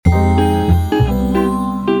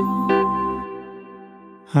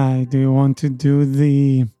Hi, do you want to do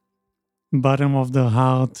the bottom of the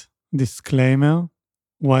heart disclaimer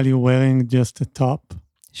while you're wearing just a top?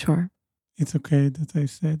 Sure. It's okay that I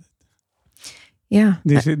said it. Yeah.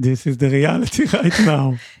 This is the reality right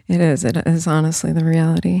now. It is. It is honestly the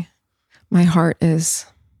reality. My heart is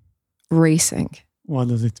racing. What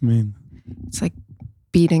does it mean? It's like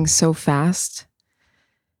beating so fast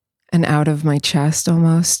and out of my chest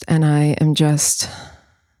almost. And I am just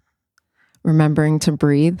remembering to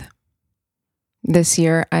breathe. This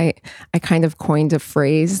year, I kind of coined a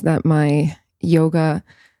phrase that my yoga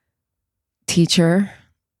teacher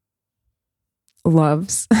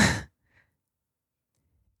loves.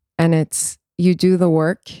 And it's, you do the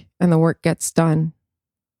work and the work gets done.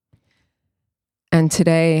 And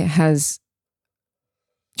today has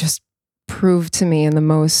just proved to me in the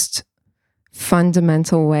most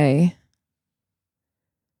fundamental way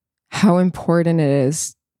how important it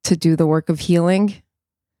is to do the work of healing,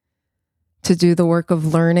 to do the work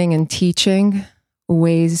of learning and teaching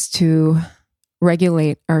ways to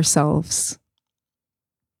regulate ourselves,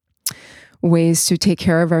 ways to take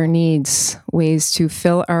care of our needs, ways to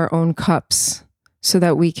fill our own cups so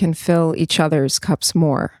that we can fill each other's cups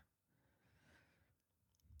more.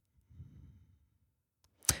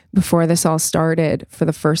 Before this all started, for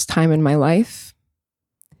the first time in my life,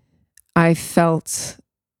 I felt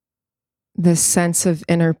this sense of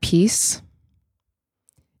inner peace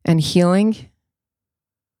and healing.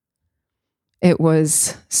 It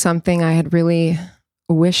was something I had really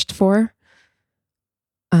wished for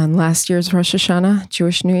on last year's Rosh Hashanah,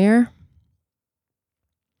 Jewish New Year.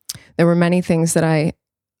 There were many things that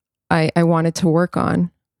I wanted to work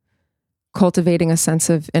on. Cultivating a sense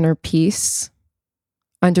of inner peace,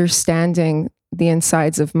 understanding the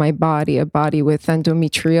insides of my body, a body with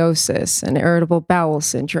endometriosis and irritable bowel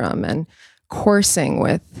syndrome, and coursing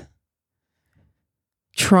with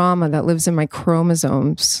trauma that lives in my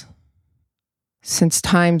chromosomes since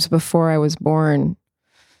times before I was born,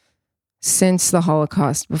 since the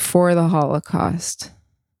Holocaust, before the Holocaust,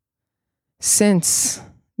 since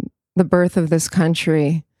the birth of this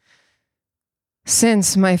country,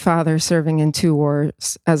 since my father serving in 2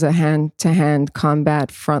 wars as a hand-to-hand combat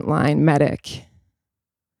frontline medic.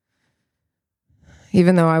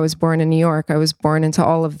 Even though I was born in New York, I was born into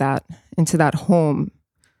all of that, into that home,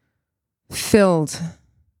 filled,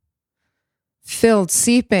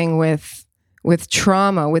 seeping with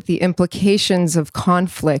trauma, with the implications of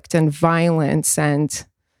conflict and violence. And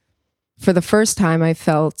for the first time, I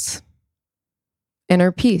felt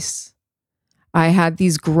inner peace. I had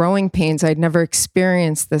these growing pains I'd never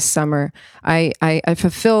experienced this summer. I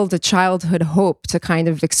fulfilled a childhood hope to kind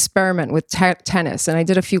of experiment with tennis, and I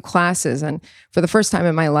did a few classes. And for the first time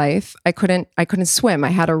in my life, I couldn't swim.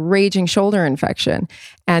 I had a raging shoulder infection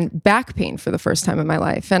and back pain for the first time in my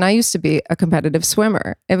life. And I used to be a competitive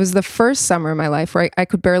swimmer. It was the first summer in my life where I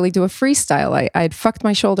could barely do a freestyle. I'd fucked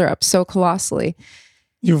my shoulder up so colossally.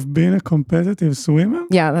 You've been a competitive swimmer?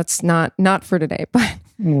 Yeah, that's not for today, but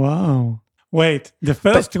wow. Wait, the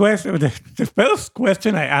first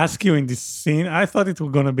question I ask you in this scene, I thought it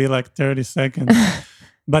was going to be like 30 seconds.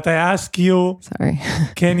 But I ask you, sorry,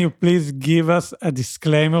 can you please give us a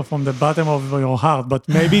disclaimer from the bottom of your heart? But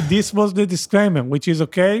maybe this was the disclaimer, which is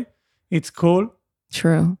okay. It's cool.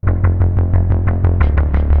 True.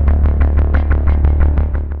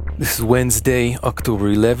 This is Wednesday,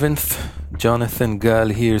 October 11th. Jonathan Gal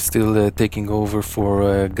here, still taking over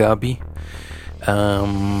for Gabi.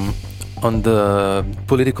 On the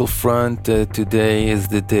political front, today is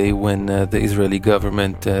the day when the Israeli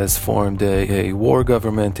government has formed a war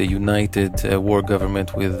government, a united war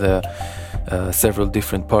government with several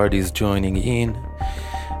different parties joining in.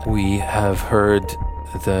 We have heard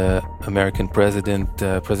the American President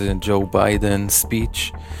Joe Biden's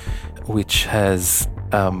speech, which has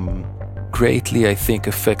greatly, I think,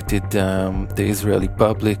 affected the Israeli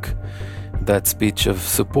public. That speech of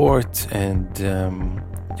support and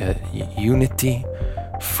unity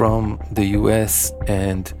from the US,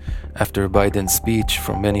 and after Biden's speech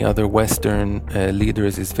from many other Western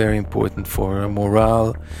leaders, is very important for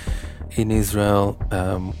morale in Israel.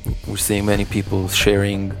 We're seeing many people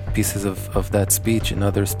sharing pieces of that speech and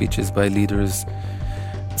other speeches by leaders.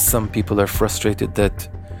 Some people are frustrated that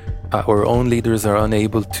our own leaders are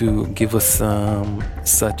unable to give us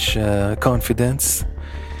such confidence.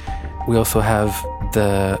 We also have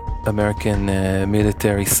the American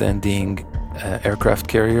military sending aircraft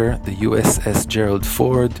carrier, the USS Gerald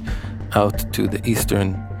Ford, out to the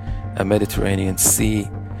eastern Mediterranean Sea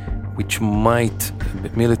which might,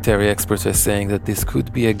 military experts are saying that this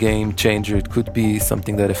could be a game changer. It could be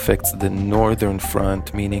something that affects the northern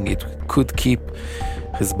front, meaning it could keep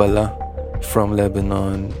Hezbollah from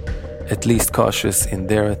Lebanon at least cautious in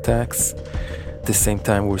their attacks. At the same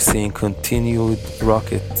time, we're seeing continued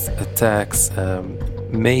rocket attacks,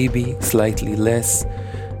 maybe slightly less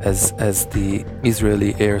as the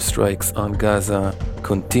Israeli airstrikes on Gaza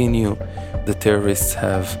continue. The terrorists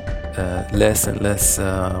have less and less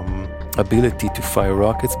ability to fire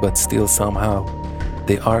rockets, but still somehow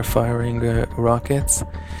they are firing rockets.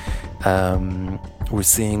 We're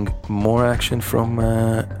seeing more action from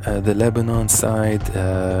the Lebanon side.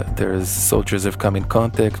 There's soldiers have come in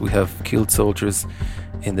contact. We have killed soldiers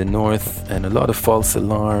in the north and a lot of false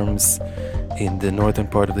alarms in the northern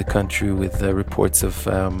part of the country with reports of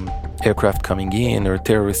aircraft coming in or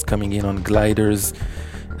terrorists coming in on gliders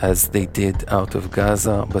as they did out of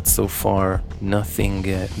Gaza, but so far nothing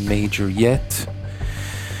major yet.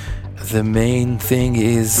 The main thing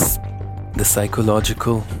is the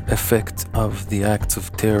psychological effect of the acts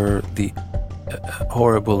of terror, the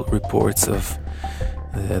horrible reports of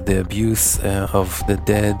the abuse of the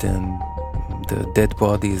dead and the dead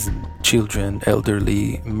bodies, children,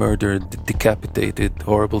 elderly, murdered, decapitated,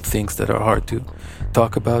 horrible things that are hard to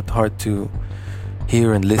talk about, hard to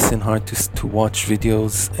hear and listen, hard to watch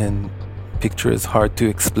videos and pictures, hard to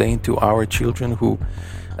explain to our children who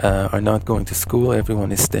are not going to school.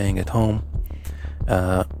 Everyone is staying at home.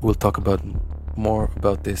 We'll talk about more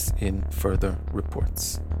about this in further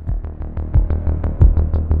reports.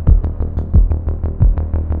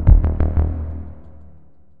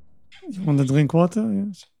 You want to drink water?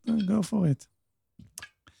 Yes. Go for it.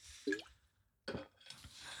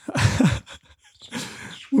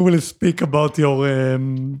 We will speak about your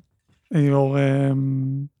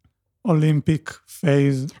Olympic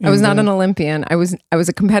phase. I was not an Olympian. I was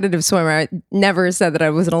a competitive swimmer. I never said that I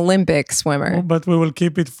was an Olympic swimmer. But we will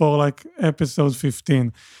keep it for like episode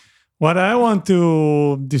 15. What I want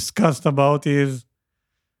to discuss about is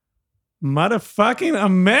motherfucking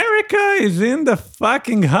America is in the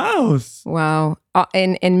fucking house. Wow.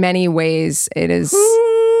 In many ways, it is.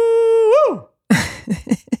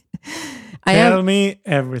 Tell me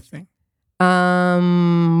everything.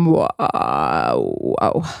 Wow.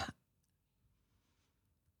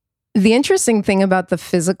 The interesting thing about the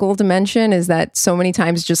physical dimension is that so many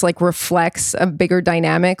times just like reflects a bigger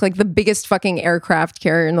dynamic. Like the biggest fucking aircraft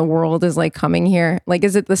carrier in the world is like coming here. Like,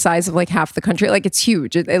 is it the size of like half the country? Like it's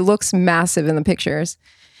huge. It looks massive in the pictures.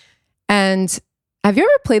 And have you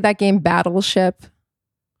ever played that game Battleship?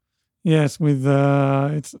 Yes, with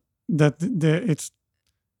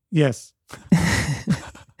yes.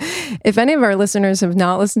 If any of our listeners have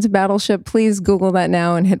not listened to Battleship, please Google that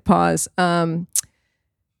now and hit pause.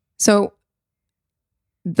 So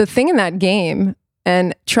the thing in that game,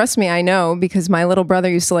 and trust me, I know because my little brother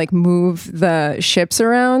used to like move the ships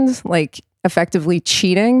around, like effectively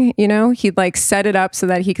cheating, you know, he'd like set it up so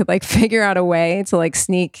that he could like figure out a way to like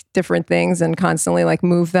sneak different things and constantly like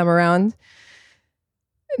move them around.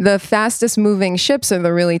 The fastest moving ships are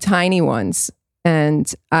the really tiny ones.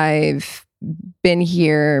 And I've been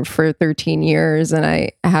here for 13 years and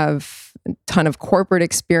I have a ton of corporate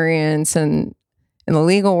experience and in the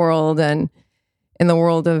legal world and in the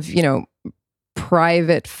world of, you know,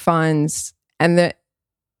 private funds. And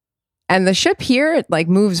the ship here, it like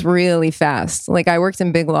moves really fast. Like I worked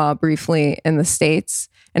in big law briefly in the States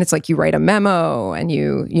and it's like you write a memo and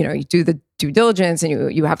you do the due diligence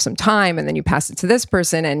and you have some time and then you pass it to this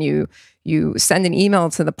person and you send an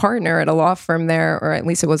email to the partner at a law firm there, or at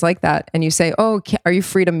least it was like that. And you say, oh, are you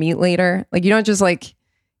free to meet later? Like, you don't just like,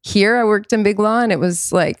 here I worked in big law and it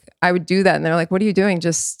was like, I would do that. And they're like, what are you doing?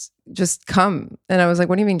 Just come. And I was like,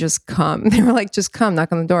 what do you mean just come? They were like, just come,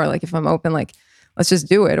 knock on the door. Like if I'm open, like, let's just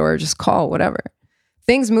do it or just call, whatever.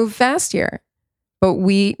 Things move fast here, but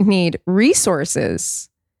we need resources.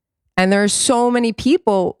 And there are so many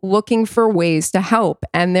people looking for ways to help.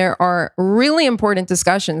 And there are really important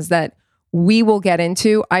discussions that we will get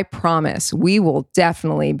into. I promise we will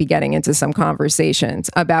definitely be getting into some conversations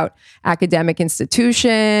about academic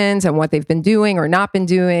institutions and what they've been doing or not been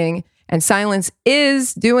doing. And Silence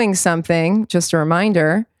is doing something, just a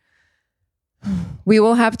reminder. We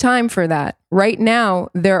will have time for that. Right now,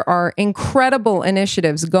 there are incredible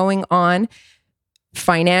initiatives going on.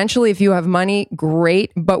 Financially, if you have money,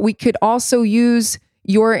 great. But we could also use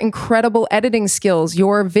your incredible editing skills,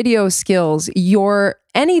 your video skills, your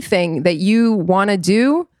anything that you want to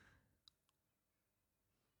do.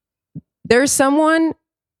 There's someone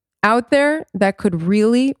out there that could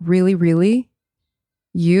really, really, really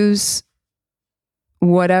use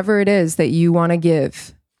whatever it is that you want to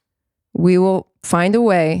give. We will find a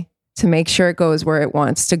way to make sure it goes where it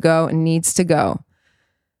wants to go and needs to go.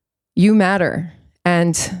 You matter.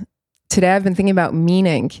 And today I've been thinking about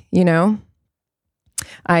meaning, you know?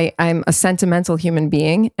 I'm a sentimental human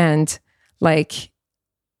being, and like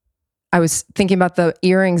I was thinking about the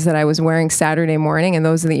earrings that I was wearing Saturday morning, and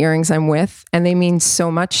those are the earrings I'm with, and they mean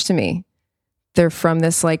so much to me. They're from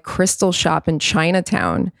this like crystal shop in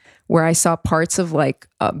Chinatown where I saw parts of like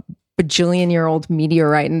a bajillion-year-old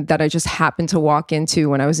meteorite and that I just happened to walk into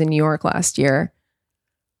when I was in New York last year.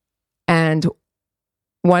 And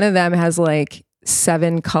one of them has like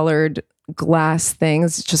 7 colored glass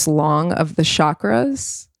things just long of the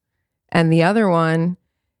chakras. And the other one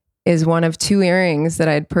is one of 2 earrings that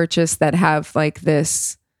I'd purchased that have like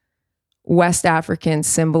this West African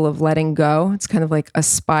symbol of letting go. It's kind of like a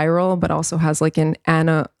spiral, but also has like an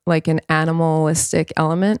animalistic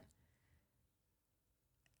element.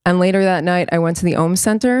 And later that night, I went to the Om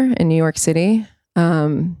Center in New York City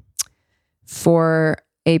for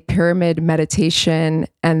a pyramid meditation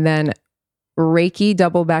and then Reiki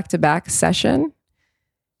double back-to-back session.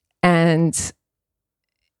 And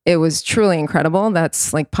it was truly incredible.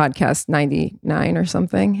 That's like podcast 99 or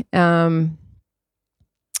something. And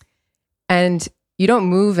you don't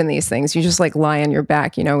move in these things. You just like lie on your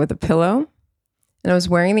back, you know, with a pillow. And I was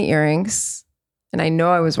wearing the earrings. And I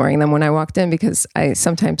know I was wearing them when I walked in because I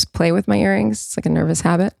sometimes play with my earrings. It's like a nervous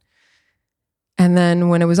habit. And then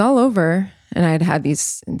when it was all over and I had had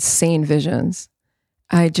these insane visions,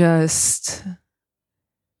 I just,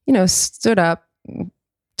 you know, stood up,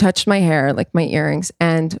 touched my hair, like my earrings,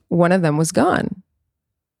 and one of them was gone.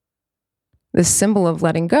 This symbol of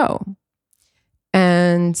letting go.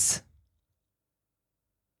 And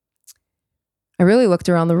I really looked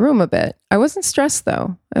around the room a bit. I wasn't stressed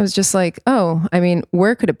though. I was just like, oh, I mean,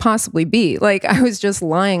 where could it possibly be? Like I was just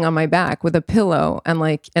lying on my back with a pillow and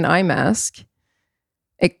like an eye mask.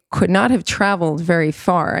 It could not have traveled very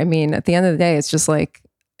far. I mean, at the end of the day, it's just like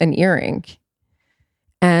an earring.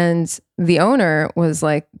 And the owner was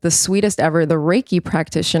like the sweetest ever. The Reiki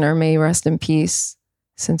practitioner, may rest in peace,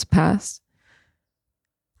 since passed.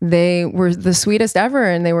 They were the sweetest ever.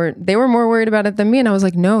 And they were more worried about it than me. And I was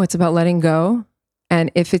like, no, it's about letting go.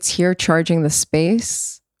 And if it's here charging the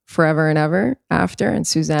space forever and ever after, and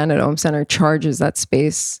Suzanne at Om Center charges that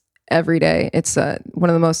space every day. It's one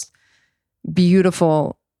of the most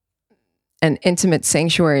beautiful and intimate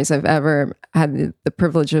sanctuaries I've ever had the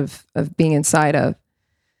privilege of being inside of.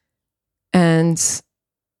 And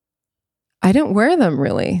I didn't wear them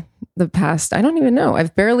really the past, I don't even know.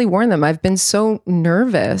 I've barely worn them. I've been so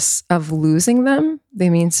nervous of losing them. They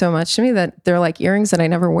mean so much to me that they're like earrings that I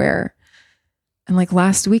never wear. And like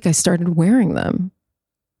last week I started wearing them.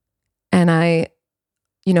 And I,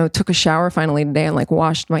 you know, took a shower finally today and like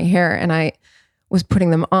washed my hair, and I was putting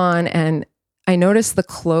them on, and I noticed the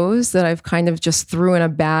clothes that I've kind of just threw in a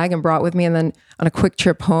bag and brought with me, and then on a quick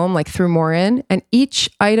trip home, like threw more in. And each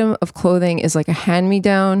item of clothing is like a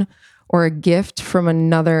hand-me-down or a gift from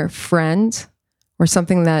another friend or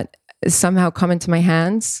something that has somehow come into my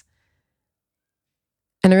hands.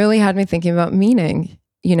 And it really had me thinking about meaning,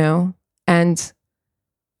 you know, and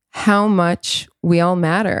how much we all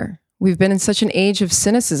matter. We've been in such an age of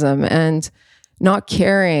cynicism and not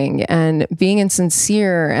caring and being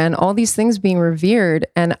insincere and all these things being revered.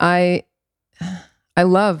 And I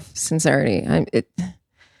love sincerity.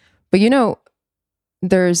 But you know,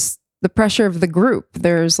 there's the pressure of the group.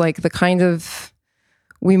 There's like the kind of,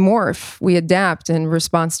 we morph, we adapt in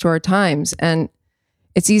response to our times. And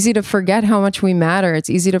it's easy to forget how much we matter. It's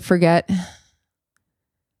easy to forget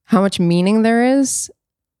how much meaning there is.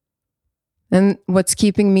 And what's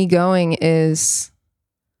keeping me going is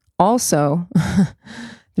also,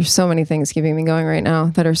 there's so many things keeping me going right now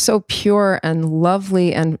that are so pure and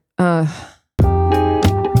lovely and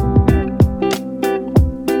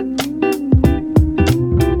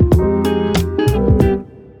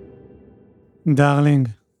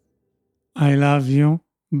Darling, I love you,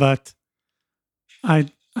 but I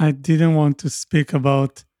didn't want to speak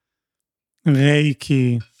about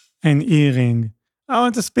Reiki and earring. I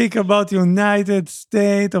want to speak about United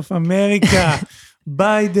States of America.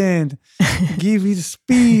 Biden give his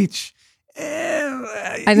speech.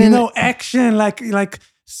 Action like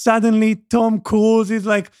suddenly Tom Cruise is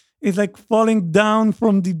like falling down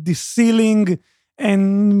from the ceiling,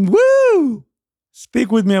 and woo!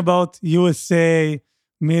 Speak with me about USA,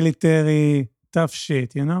 military, tough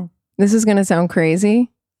shit, you know? This is going to sound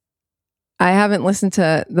crazy. I haven't listened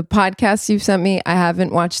to the podcasts you've sent me. I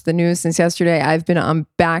haven't watched the news since yesterday. I've been on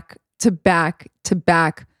back to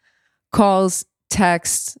back calls,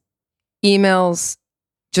 texts, emails,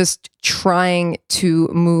 just trying to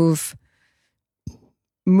move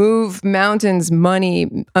move mountains,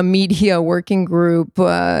 money, a media working group,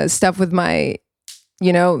 stuff with my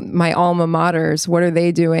alma maters. What are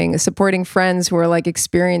they doing? Supporting friends who are like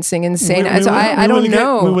experiencing insane. I don't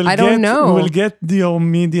know. We will get your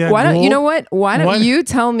media. Why don't you know what? Why don't you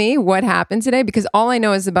tell me what happened today? Because all I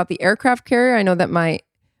know is about the aircraft carrier. I know that my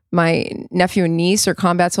nephew and niece are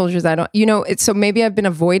combat soldiers. I don't, so maybe I've been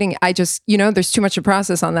avoiding. I just, there's too much to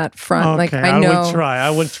process on that front. Okay, like I know. I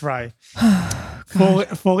will try.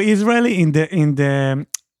 For Israeli in the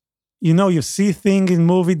you see things in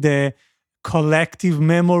movie, the collective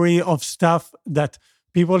memory of stuff that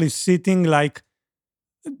people is sitting like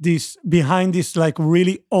this behind this like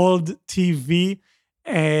really old TV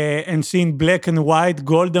and seeing black and white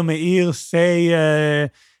Golda Meir say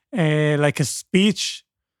like a speech.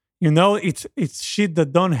 It's shit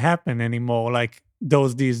that don't happen anymore like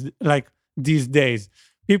these days.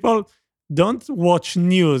 People don't watch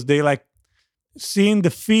news. They like seeing the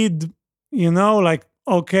feed, like,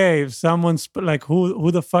 okay, if someone's like,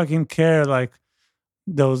 who the fucking care? Like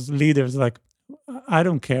those leaders, like, I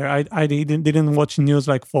don't care. I didn't watch news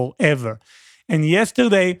like forever. And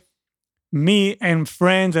yesterday, me and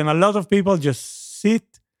friends and a lot of people just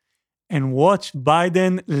sit and watch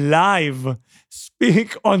Biden live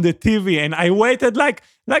speak on the TV. And I waited like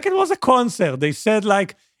it was a concert. They said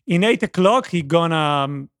like in 8:00, he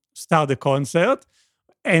gonna start the concert.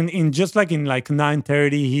 And in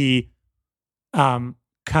 9:30, he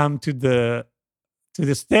come to the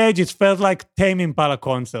stage. It felt like Tame Impala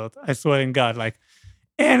concert. I swear in God, like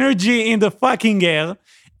energy in the fucking air.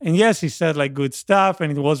 And yes, he said like good stuff,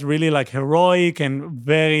 and it was really like heroic and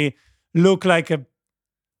very looked like a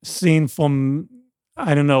scene from,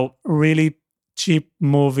 I don't know, really cheap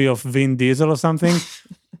movie of Vin Diesel or something.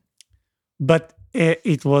 But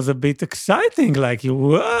it was a bit exciting, like,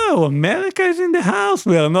 whoa, America is in the house.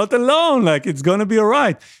 We are not alone. Like, it's going to be all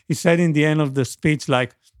right. He said in the end of the speech,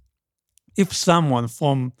 like, if someone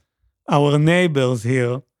from our neighbors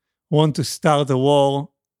here want to start a war,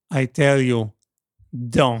 I tell you,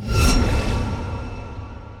 don't.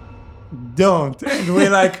 Don't. And we're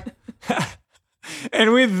like,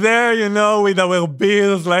 and we're there, with our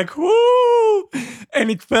beers, like, whoo.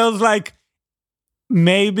 And it feels like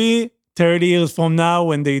maybe 30 years from now,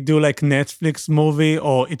 when they do like Netflix movie,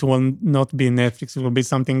 or it will not be Netflix, it will be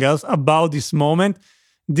something else about this moment,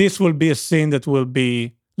 this will be a scene that will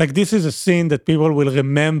be, like, this is a scene that people will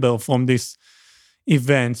remember from this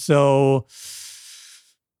event. So,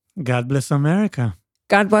 God bless America.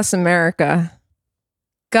 God bless America.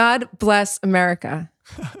 God bless America.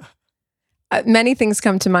 Many things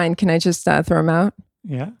come to mind. Can I just throw them out?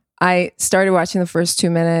 Yeah. I started watching the first 2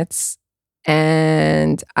 minutes,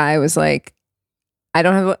 and I was like, I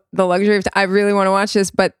don't have the luxury of, I really want to watch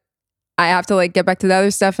this, but I have to like get back to the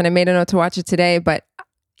other stuff. And I made a note to watch it today. But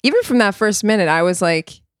even from that first minute, I was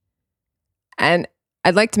like, and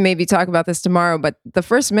I'd like to maybe talk about this tomorrow, but the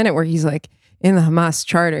first minute where he's like in the Hamas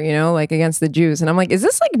charter, like against the Jews. And I'm like, is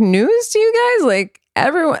this like news to you guys? Like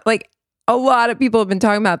everyone, like a lot of people have been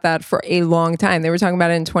talking about that for a long time. They were talking about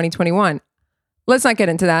it in 2021. Let's not get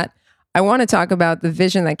into that. I want to talk about the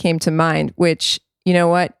vision that came to mind, which, you know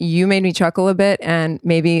what, you made me chuckle a bit, and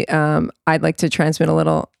maybe I'd like to transmit a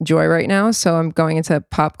little joy right now. So I'm going into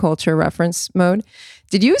pop culture reference mode.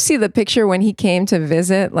 Did you see the picture when he came to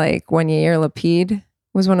visit, like when Yair Lapid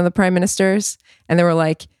was one of the prime ministers, and they were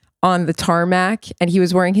like on the tarmac and he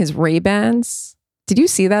was wearing his Ray-Bans? Did you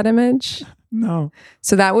see that image? No.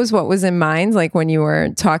 So that was what was in mind, like when you were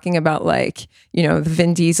talking about like, the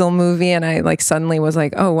Vin Diesel movie, and I like suddenly was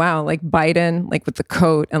like, oh wow, like Biden, like with the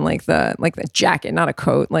coat and like the jacket, not a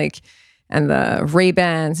coat, like, and the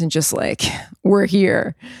Ray-Bans, and just like, we're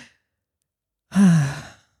here.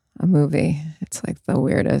 A movie. It's like the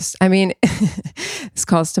weirdest. I mean, this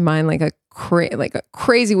calls to mind like a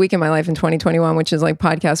crazy week in my life in 2021, which is like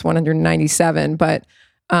podcast 197. But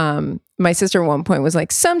my sister at one point was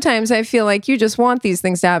like, sometimes I feel like you just want these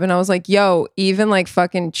things to happen. I was like, yo, even like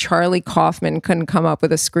fucking Charlie Kaufman couldn't come up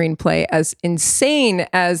with a screenplay as insane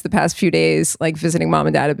as the past few days, like visiting mom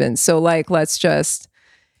and dad have been. So like, let's just,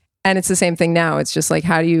 and it's the same thing now. It's just like,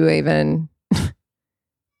 how do you even,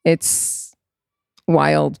 it's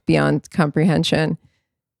wild beyond comprehension.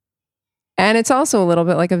 And it's also a little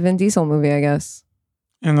bit like a Vin Diesel movie, I guess.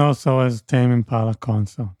 And also as Tame Impala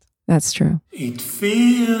concert. That's true. It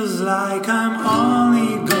feels like I'm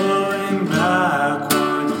only going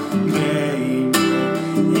backward, baby.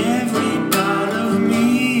 Every part of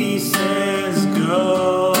me says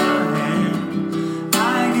go ahead.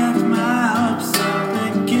 I got my hopes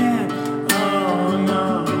up again. Oh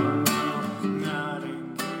no, not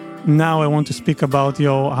again. Now I want to speak about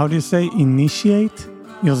your, how do you say, initiate?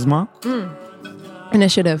 יוזמה?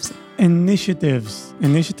 Initiatives.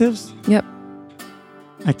 Initiatives? Yep.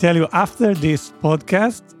 I tell you, after this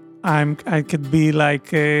podcast, I could be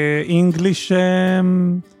like a English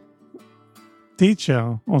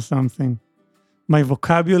teacher or something. My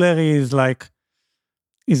vocabulary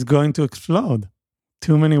is going to explode.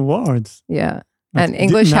 Too many words. Yeah. But And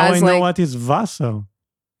English now has I know what is Wasser.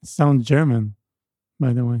 It sounds German,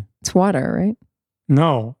 by the way. it's water, right?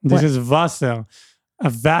 No, this What? is Wasser. A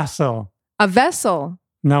vessel. A vessel.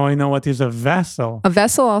 Now I know what is a vessel. A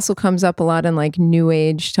vessel also comes up a lot in like new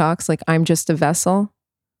age talks, like I'm just a vessel.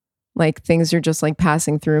 Like things are just like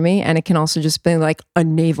passing through me. And it can also just be like a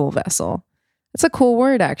naval vessel. It's a cool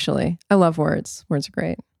word, actually. I love words. Words are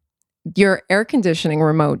great. Your air conditioning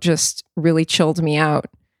remote just really chilled me out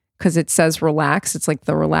because it says relax. It's like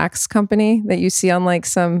the Relax company that you see on like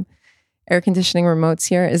some air conditioning remotes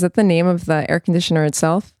here. Is that the name of the air conditioner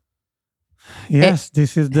itself? Yes,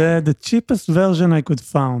 this is the cheapest version I could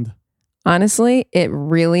find. Honestly, it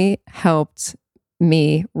really helped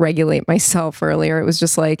me regulate myself earlier. It was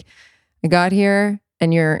just like, I got here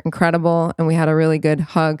and you're incredible and we had a really good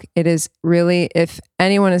hug. It is really, if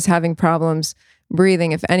anyone is having problems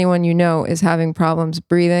breathing, if anyone you know is having problems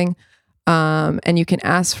breathing, and you can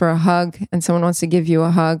ask for a hug and someone wants to give you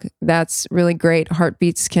a hug, that's really great.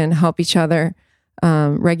 Heartbeats can help each other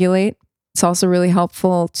regulate. It's also really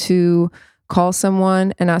helpful to call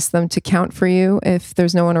someone and ask them to count for you if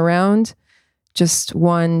there's no one around. Just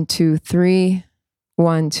 1, 2, 3,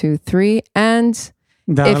 1, 2, 3. And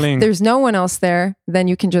Darling. if there's no one else there, then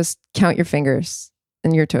you can just count your fingers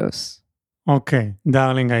and your toes. Okay,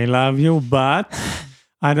 darling, I love you, but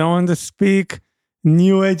I don't want to speak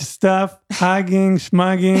new age stuff, hugging,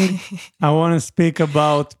 schmugging. I want to speak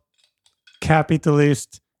about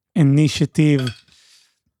capitalist initiative.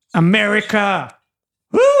 America!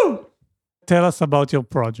 Woo! Tell us about your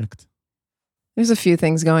project. There's a few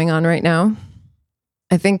things going on right now.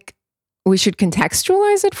 I think we should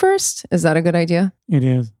contextualize it first. Is that a good idea? It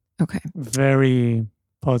is Okay. very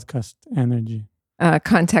podcast energy.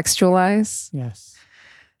 Contextualize. Yes.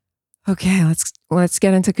 Okay, let's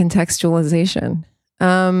get into contextualization.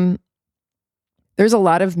 There's a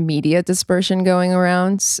lot of media dispersion going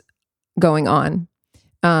on.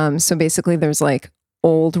 So basically there's like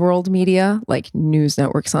old world media, like news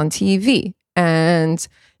networks on TV and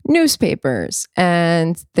newspapers.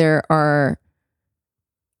 And there are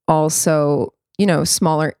also,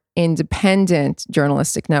 smaller independent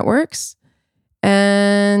journalistic networks.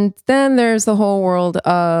 And then there's the whole world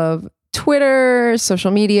of Twitter, social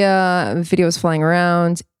media, videos flying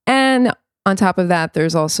around. And on top of that,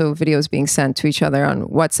 there's also videos being sent to each other on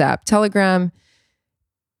WhatsApp, Telegram.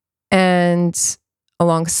 And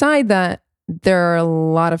alongside that, there are a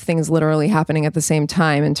lot of things literally happening at the same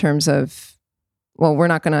time in terms of, well, we're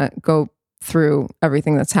not going to go through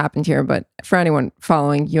everything that's happened here, but for anyone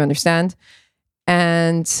following, you understand.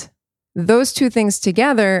 And those two things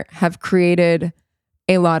together have created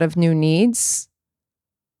a lot of new needs.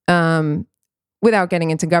 Without getting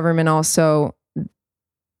into government also,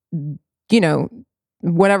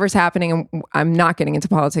 whatever's happening, and I'm not getting into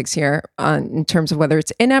politics here in terms of whether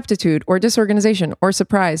it's ineptitude or disorganization or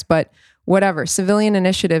surprise, but whatever, civilian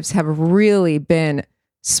initiatives have really been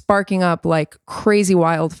sparking up like crazy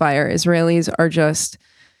wildfire. Israelis are just,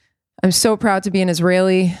 I'm so proud to be an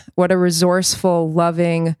Israeli. What a resourceful,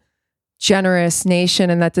 loving, generous nation.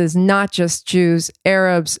 And that is not just Jews,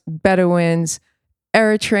 Arabs, Bedouins,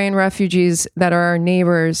 Eritrean refugees that are our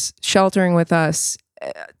neighbors sheltering with us,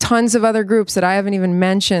 tons of other groups that I haven't even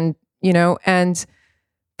mentioned, and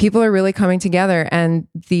people are really coming together. And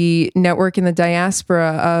the network in the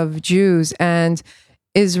diaspora of Jews and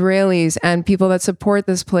Israelis and people that support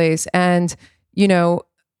this place and,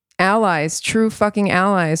 allies, true fucking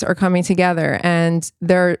allies are coming together. And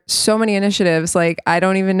there are so many initiatives, like, I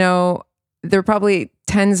don't even know, there are probably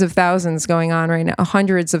tens of thousands going on right now,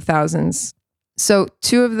 hundreds of thousands. So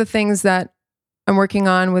two of the things that I'm working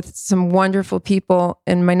on with some wonderful people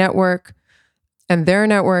in my network and their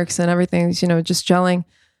networks and everything's, just gelling.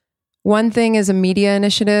 One thing is a media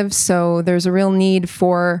initiative. So there's a real need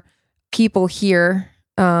for people here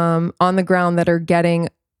on the ground that are getting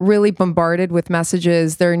really bombarded with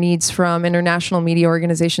messages. Their needs from international media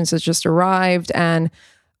organizations has just arrived and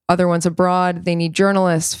other ones abroad. They need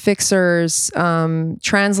journalists, fixers,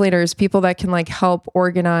 translators, people that can like help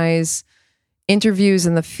organize interviews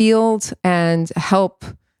in the field and help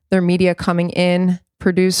their media coming in,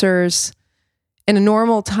 producers. In a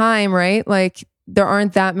normal time, right? Like there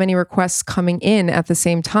aren't that many requests coming in at the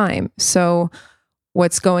same time. So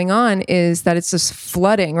what's going on is that it's just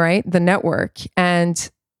flooding, right? The network. And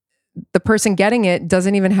the person getting it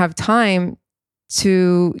doesn't even have time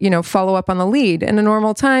to, follow up on the lead. In a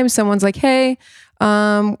normal time, someone's like, hey,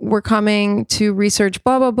 we're coming to research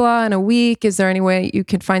blah, blah, blah in a week. Is there any way you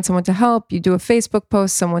can find someone to help? You do a Facebook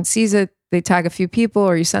post, someone sees it, they tag a few people,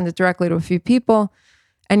 or you send it directly to a few people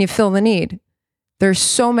and you fill the need. There's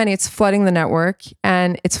so many, it's flooding the network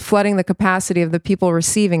and it's flooding the capacity of the people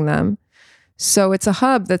receiving them. So it's a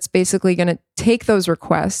hub that's basically going to take those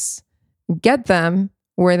requests, get them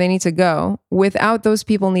where they need to go without those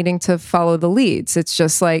people needing to follow the leads. It's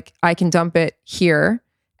just like, I can dump it here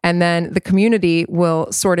and then the community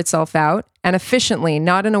will sort itself out and efficiently,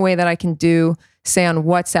 not in a way that I can do, say on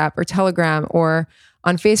WhatsApp or Telegram or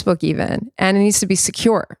on Facebook even. And it needs to be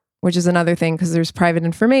secure, which is another thing because there's private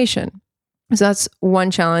information. So that's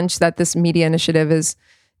one challenge that this media initiative is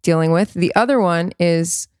dealing with. The other one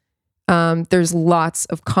is there's lots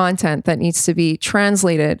of content that needs to be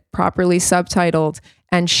translated, properly subtitled,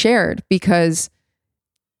 and shared because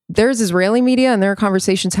there's Israeli media and there are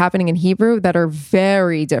conversations happening in Hebrew that are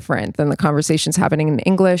very different than the conversations happening in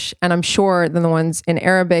English, and I'm sure than the ones in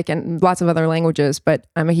Arabic and lots of other languages, but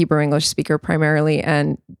I'm a Hebrew English speaker primarily,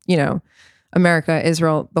 and, America,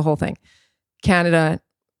 Israel, the whole thing, Canada,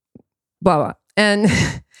 blah, blah. And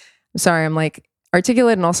I'm sorry, I'm like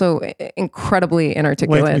articulate and also incredibly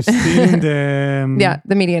inarticulate. Wait, we're still in the... Yeah,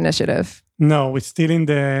 the media initiative. No, we're still in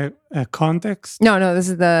the context. No, this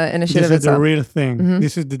is the initiative This is itself. the real thing. Mm-hmm.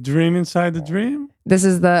 This is the dream inside the dream. This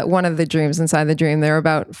is one of the dreams inside the dream. There are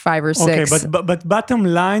about 5 or 6. Okay, but bottom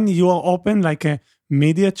line, you are open like a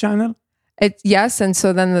media channel? Yes, and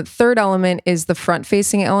so then the third element is the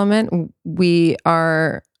front-facing element.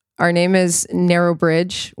 Our name is Narrow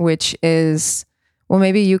Bridge, which is, well,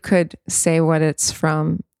 maybe you could say what it's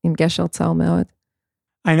from in Geshel Tzalmeod.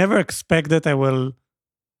 I never expect that I will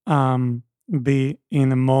be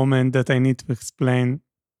in a moment that I need to explain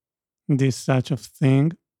this such of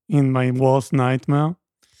thing in my worst nightmare.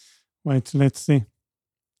 Wait, let's see.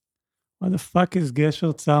 What the fuck is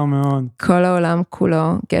Geshel Tzalmeod? Kol Olam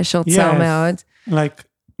Kulo, Geshel Tzalmeod.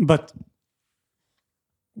 But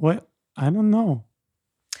what? I don't know.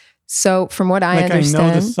 So from what I understand... I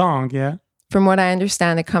know the song, yeah. From what I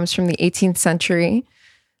understand, it comes from the 18th century,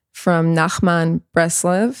 from Nachman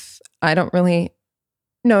Breslev. I don't really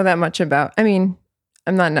know that much about... I'm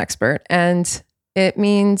not an expert. And it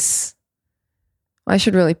means... I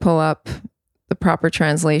should really pull up the proper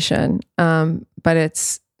translation. But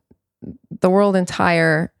it's... The world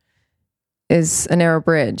entire is a narrow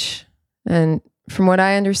bridge. And from what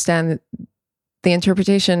I understand, the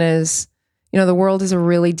interpretation is, the world is a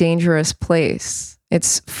really dangerous place.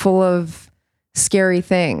 It's full of scary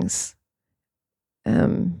things.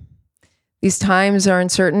 These times are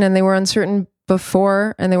uncertain, and they were uncertain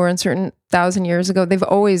before, and they were uncertain 1,000 years ago. They've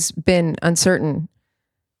always been uncertain.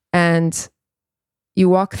 And you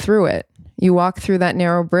walk through it. You walk through that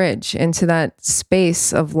narrow bridge into that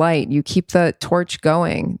space of light. You keep the torch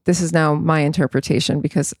going. This is now my interpretation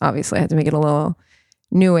because obviously I had to make it a little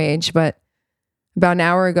new age. But about an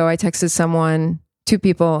hour ago, I texted someone, 2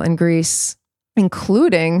 people in Greece,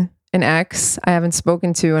 including an ex I haven't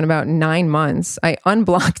spoken to in about 9 months. I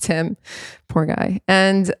unblocked him, poor guy.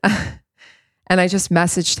 And I just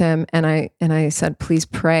messaged him and I said, please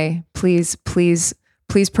pray, please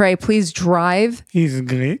pray, please drive. He's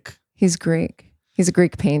Greek? He's Greek. He's a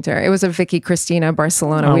Greek painter. It was a Vicky Cristina,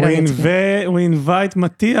 Barcelona. We invite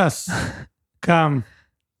Matthias. Come,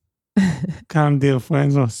 dear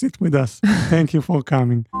friends, or sit with us. Thank you for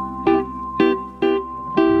coming.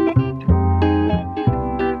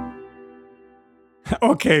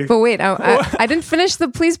 Okay. But wait, I didn't finish the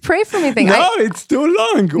please pray for me thing. No, it's too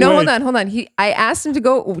long. No, Wait. hold on. I asked him to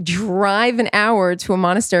go drive an hour to a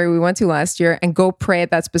monastery we went to last year and go pray at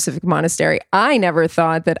that specific monastery. I never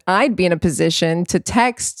thought that I'd be in a position to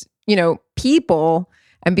text, people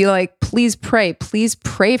and be like, please pray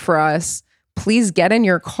for us. Please get in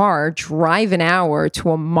your car, drive an hour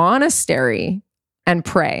to a monastery and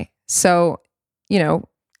pray. So,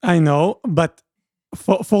 I know, but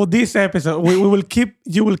for this episode,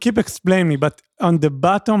 you will keep explaining, but on the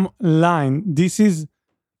bottom line, this is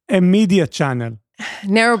a media channel.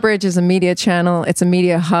 Narrow Bridge is a media channel. It's a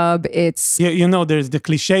media hub. It's... there's the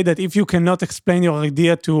cliche that if you cannot explain your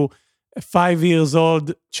idea to a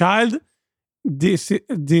 5-year-old child, this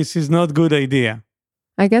is not a good idea.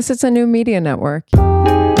 I guess it's a new media network.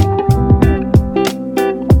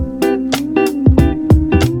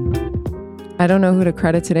 I don't know who to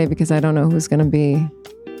credit today because I don't know who's going to be...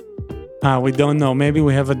 We don't know. Maybe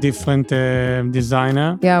we have a different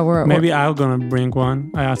designer. Yeah, Maybe I'm going to bring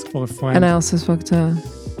one. I asked for a friend. And I also spoke to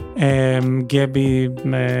Gabby,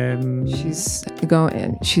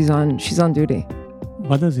 she's on duty.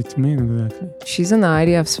 what does it mean exactly? She's in the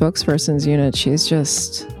IDF spokesperson's unit. She's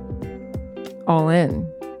just all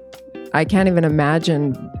in. I can't even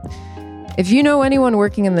imagine. If you know anyone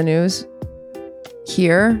working in the news,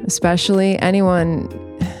 here, especially anyone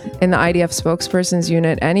in the IDF spokesperson's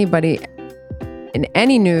unit, anybody in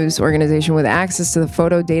any news organization with access to the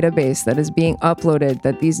photo database that is being uploaded,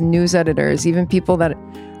 that these news editors, even people that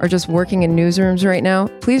are just working in newsrooms right now,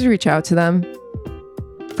 please reach out to them.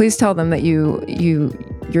 Please tell them that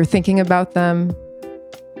you're thinking about them.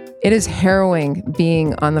 It is harrowing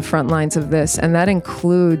being on the front lines of this, and that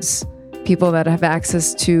includes people that have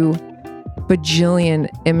access to bajillion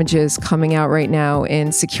images coming out right now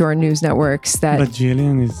in secure news networks. That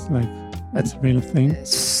bajillion is like that's a real thing.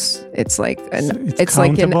 It's like it's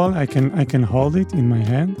countable. I can hold it in my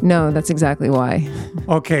hand. No, that's exactly why.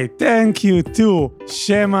 Okay, thank you to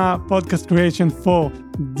Shema Podcast Creation for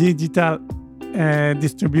digital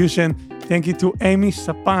distribution. Thank you to Amy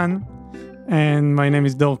Sapan, and my name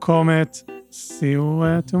is Dor Comet. See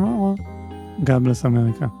you tomorrow. God bless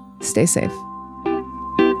America. Stay safe.